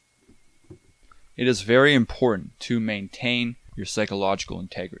it is very important to maintain your psychological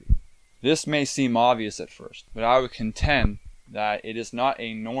integrity. This may seem obvious at first, but I would contend that it is not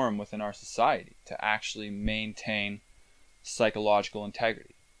a norm within our society to actually maintain psychological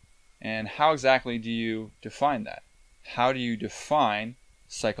integrity. And how exactly do you define that? How do you define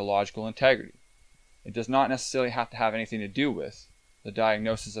psychological integrity? It does not necessarily have to have anything to do with the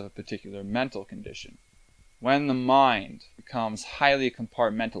diagnosis of a particular mental condition. When the mind becomes highly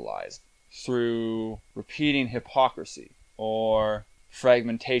compartmentalized through repeating hypocrisy or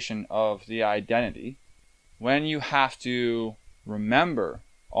fragmentation of the identity, when you have to remember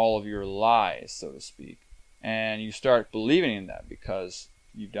all of your lies, so to speak, and you start believing in that because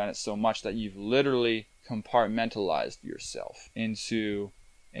you've done it so much that you've literally compartmentalized yourself into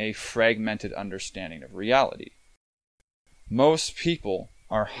a fragmented understanding of reality. Most people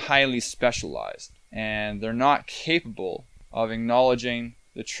are highly specialized, and they're not capable of acknowledging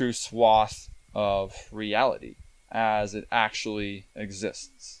the true swath of reality as it actually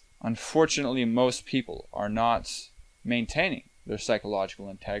exists. Unfortunately, most people are not maintaining their psychological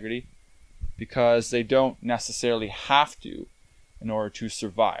integrity because they don't necessarily have to in order to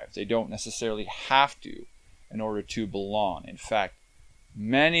survive. They don't necessarily have to in order to belong. In fact,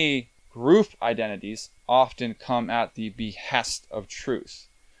 many group identities often come at the behest of truth,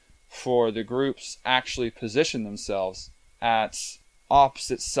 for the groups actually position themselves at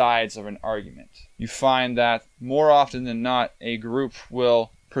opposite sides of an argument. You find that more often than not, a group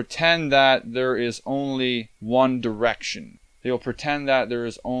will pretend that there is only one direction. They will pretend that there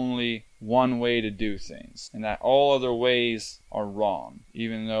is only one way to do things, and that all other ways are wrong,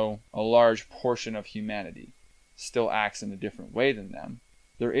 even though a large portion of humanity still acts in a different way than them.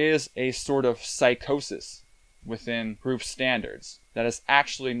 There is a sort of psychosis within group standards that is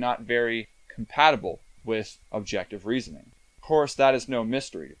actually not very compatible with objective reasoning. Of course, that is no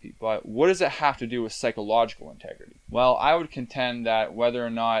mystery to people, but what does it have to do with psychological integrity? Well, I would contend that whether or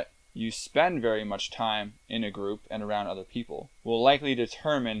not you spend very much time in a group and around other people will likely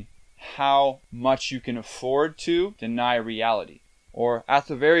determine how much you can afford to deny reality, or at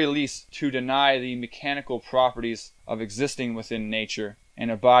the very least to deny the mechanical properties of existing within nature and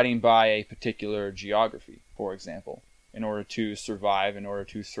abiding by a particular geography, for example, in order to survive, in order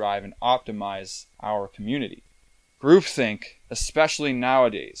to thrive and optimize our community. Groupthink, especially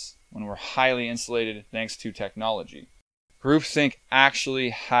nowadays when we're highly insulated thanks to technology, groupthink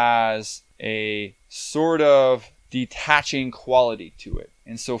actually has a sort of detaching quality to it,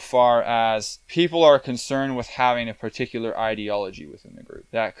 insofar as people are concerned with having a particular ideology within the group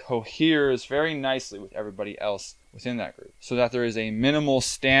that coheres very nicely with everybody else within that group, so that there is a minimal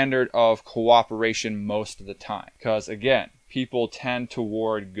standard of cooperation most of the time. Because again, people tend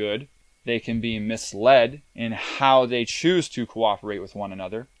toward good. They can be misled in how they choose to cooperate with one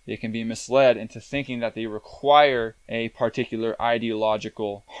another. They can be misled into thinking that they require a particular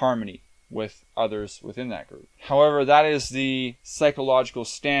ideological harmony with others within that group. However, that is the psychological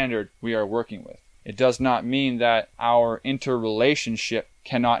standard we are working with. It does not mean that our interrelationship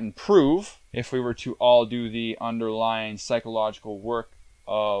cannot improve if we were to all do the underlying psychological work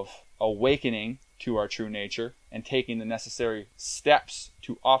of awakening to our true nature and taking the necessary steps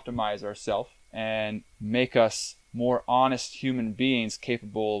to optimize ourselves and make us more honest human beings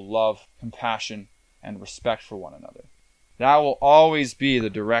capable of love, compassion, and respect for one another. That will always be the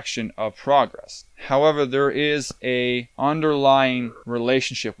direction of progress. However, there is an underlying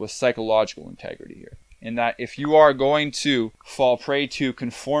relationship with psychological integrity here, in that if you are going to fall prey to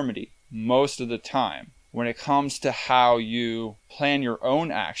conformity most of the time when it comes to how you plan your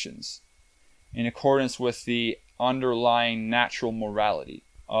own actions in accordance with the underlying natural morality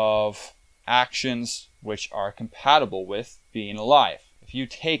of actions which are compatible with being alive. If you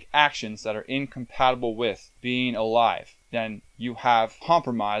take actions that are incompatible with being alive, then you have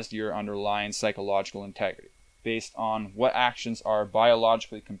compromised your underlying psychological integrity based on what actions are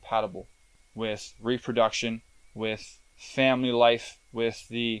biologically compatible with reproduction, with family life, with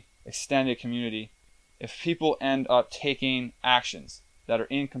the extended community. If people end up taking actions that are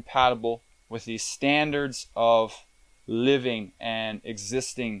incompatible with the standards of living and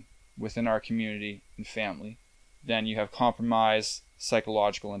existing within our community and family, then you have compromised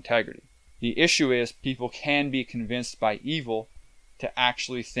psychological integrity. The issue is people can be convinced by evil to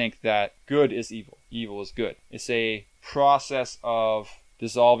actually think that good is evil, evil is good. It's a process of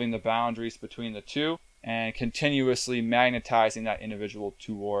dissolving the boundaries between the two and continuously magnetizing that individual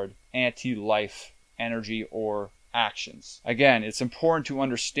toward anti-life energy or actions. Again, it's important to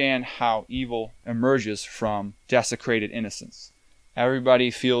understand how evil emerges from desecrated innocence.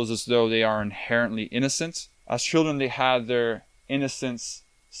 Everybody feels as though they are inherently innocent. As children, they had their innocence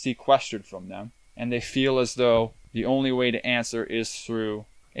sequestered from them, and they feel as though the only way to answer is through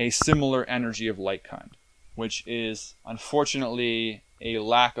a similar energy of like kind, which is unfortunately a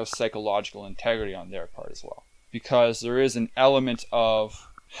lack of psychological integrity on their part as well. Because there is an element of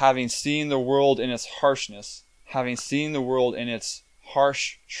having seen the world in its harshness, having seen the world in its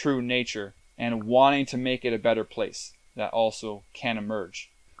harsh, true nature, and wanting to make it a better place that also can emerge.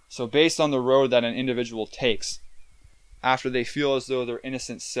 So based on the road that an individual takes, after they feel as though their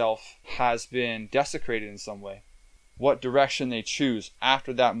innocent self has been desecrated in some way, what direction they choose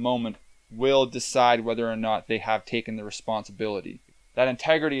after that moment will decide whether or not they have taken the responsibility. That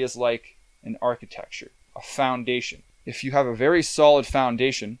integrity is like an architecture, a foundation. If you have a very solid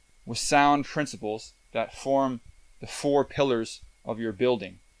foundation with sound principles that form the 4 pillars of your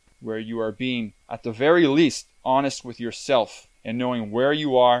building, where you are being, at the very least, honest with yourself and knowing where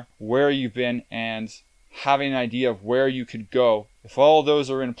you are, where you've been, and having an idea of where you could go, if all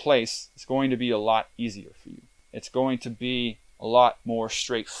those are in place, it's going to be a lot easier for you. It's going to be a lot more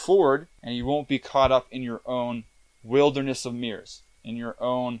straightforward, and you won't be caught up in your own wilderness of mirrors, in your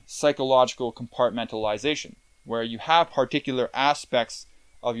own psychological compartmentalization, where you have particular aspects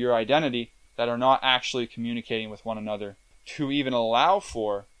of your identity that are not actually communicating with one another to even allow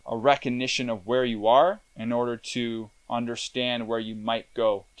for a recognition of where you are in order to understand where you might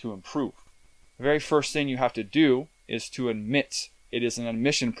go to improve. The very first thing you have to do is to admit. It is an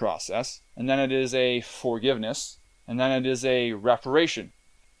admission process, and then it is a forgiveness, and then it is a reparation.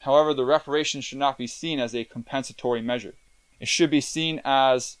 However, the reparation should not be seen as a compensatory measure. It should be seen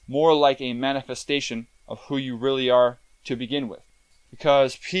as more like a manifestation of who you really are to begin with.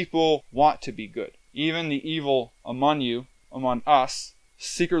 Because people want to be good. Even the evil among you, among us,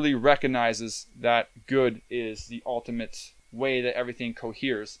 secretly recognizes that good is the ultimate way that everything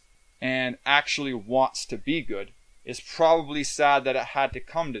coheres, and actually wants to be good. Is probably sad that it had to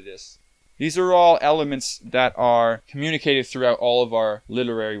come to this. These are all elements that are communicated throughout all of our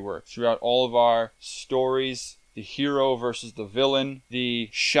literary work, throughout all of our stories, the hero versus the villain, the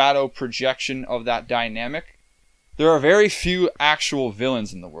shadow projection of that dynamic. There are very few actual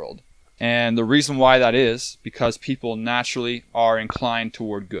villains in the world. And the reason why that is because people naturally are inclined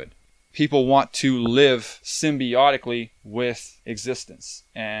toward good. People want to live symbiotically with existence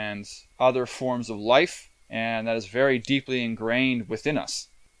and other forms of life, and that is very deeply ingrained within us.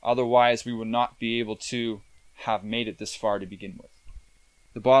 Otherwise, we would not be able to have made it this far to begin with.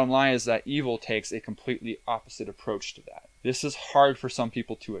 The bottom line is that evil takes a completely opposite approach to that. This is hard for some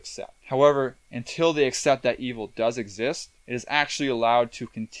people to accept. However, until they accept that evil does exist, it is actually allowed to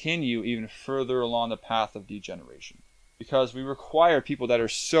continue even further along the path of degeneration. Because we require people that are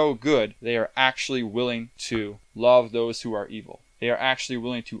so good, they are actually willing to love those who are evil. They are actually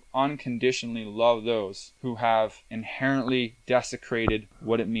willing to unconditionally love those who have inherently desecrated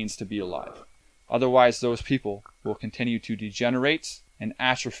what it means to be alive. Otherwise, those people will continue to degenerate and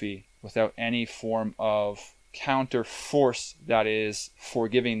atrophy without any form of counter force that is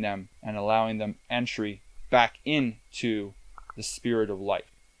forgiving them and allowing them entry back into the spirit of life.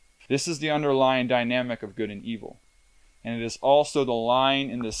 This is the underlying dynamic of good and evil. And it is also the line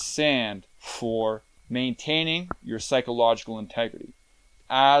in the sand for maintaining your psychological integrity.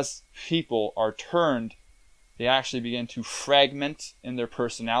 As people are turned, they actually begin to fragment in their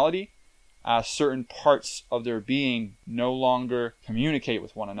personality as certain parts of their being no longer communicate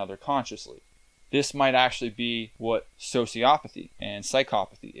with one another consciously. This might actually be what sociopathy and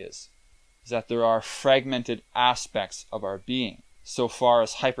psychopathy is that there are fragmented aspects of our being, so far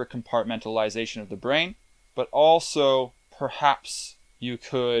as hypercompartmentalization of the brain, but also perhaps you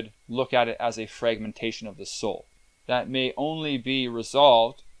could look at it as a fragmentation of the soul that may only be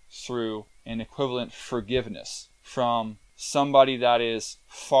resolved through an equivalent forgiveness from somebody that is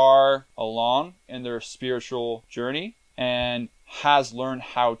far along in their spiritual journey and has learned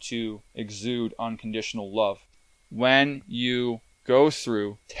how to exude unconditional love. When you go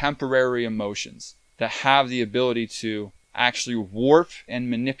through temporary emotions that have the ability to actually warp and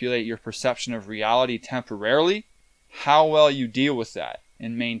manipulate your perception of reality temporarily, how well you deal with that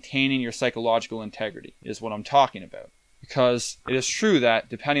in maintaining your psychological integrity is what I'm talking about. Because it is true that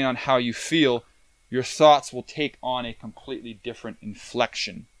depending on how you feel, your thoughts will take on a completely different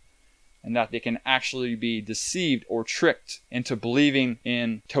inflection, and that they can actually be deceived or tricked into believing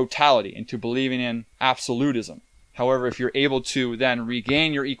in totality, into believing in absolutism. However, if you're able to then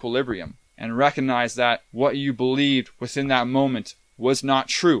regain your equilibrium and recognize that what you believed within that moment was not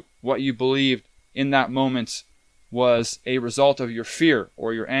true, what you believed in that moment was a result of your fear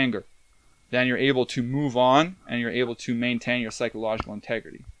or your anger, then you're able to move on and you're able to maintain your psychological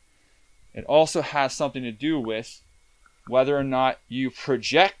integrity. It also has something to do with whether or not you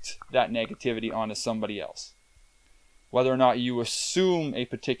project that negativity onto somebody else, whether or not you assume a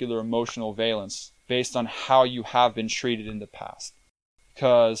particular emotional valence based on how you have been treated in the past.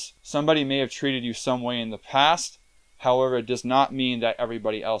 Because somebody may have treated you some way in the past, however, it does not mean that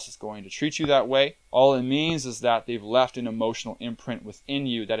everybody else is going to treat you that way. All it means is that they've left an emotional imprint within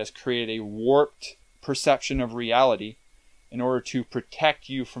you that has created a warped perception of reality in order to protect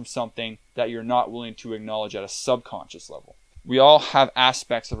you from something that you're not willing to acknowledge at a subconscious level. We all have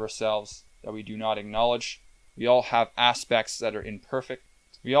aspects of ourselves that we do not acknowledge. We all have aspects that are imperfect.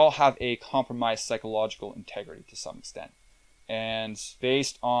 We all have a compromised psychological integrity to some extent. And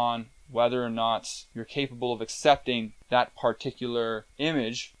based on whether or not you're capable of accepting that particular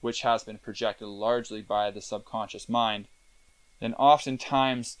image, which has been projected largely by the subconscious mind, then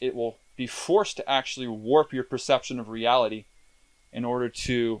oftentimes it will be forced to actually warp your perception of reality in order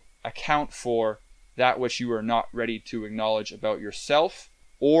to account for that which you are not ready to acknowledge about yourself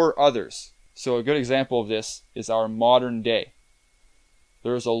or others. So a good example of this is our modern day.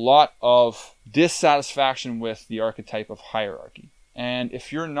 There's a lot of dissatisfaction with the archetype of hierarchy. And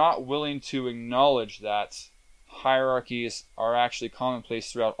if you're not willing to acknowledge that hierarchies are actually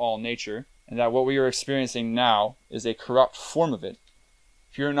commonplace throughout all nature, and that what we are experiencing now is a corrupt form of it,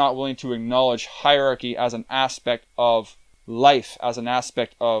 if you're not willing to acknowledge hierarchy as an aspect of life, as an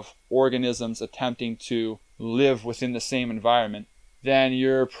aspect of organisms attempting to live within the same environment, then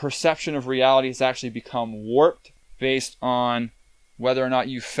your perception of reality has actually become warped based on whether or not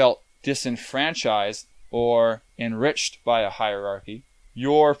you felt disenfranchised or enriched by a hierarchy.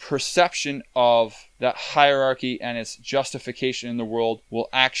 Your perception of that hierarchy and its justification in the world will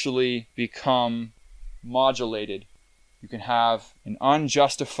actually become modulated. You can have an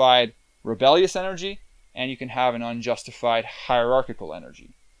unjustified rebellious energy, and you can have an unjustified hierarchical energy.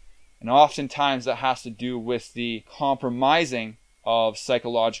 And oftentimes that has to do with the compromising of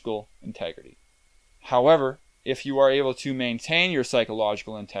psychological integrity. However, if you are able to maintain your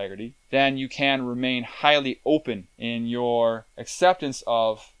psychological integrity, then you can remain highly open in your acceptance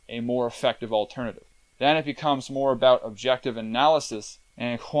of a more effective alternative. Then it becomes more about objective analysis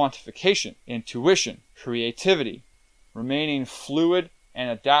and quantification, intuition, creativity, remaining fluid and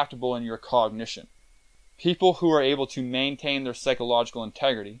adaptable in your cognition. People who are able to maintain their psychological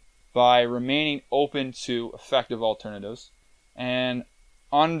integrity by remaining open to effective alternatives and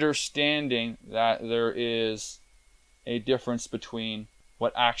understanding that there is a difference between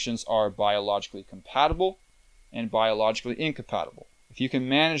what actions are biologically compatible and biologically incompatible. If you can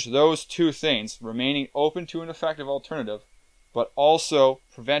manage those two things, remaining open to an effective alternative, but also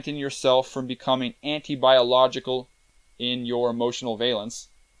preventing yourself from becoming anti-biological in your emotional valence,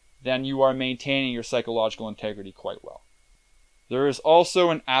 then you are maintaining your psychological integrity quite well. There is also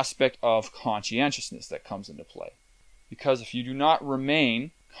an aspect of conscientiousness that comes into play. Because if you do not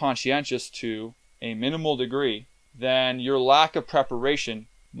remain conscientious to a minimal degree, then your lack of preparation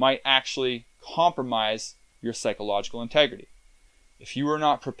might actually compromise your psychological integrity. If you are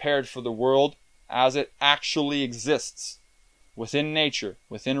not prepared for the world as it actually exists, within nature,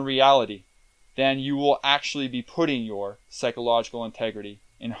 within reality, then you will actually be putting your psychological integrity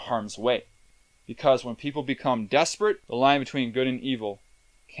in harm's way. Because when people become desperate, the line between good and evil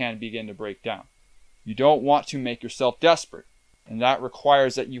can begin to break down. You don't want to make yourself desperate, and that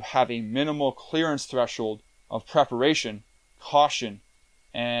requires that you have a minimal clearance threshold of preparation, caution,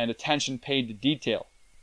 and attention paid to detail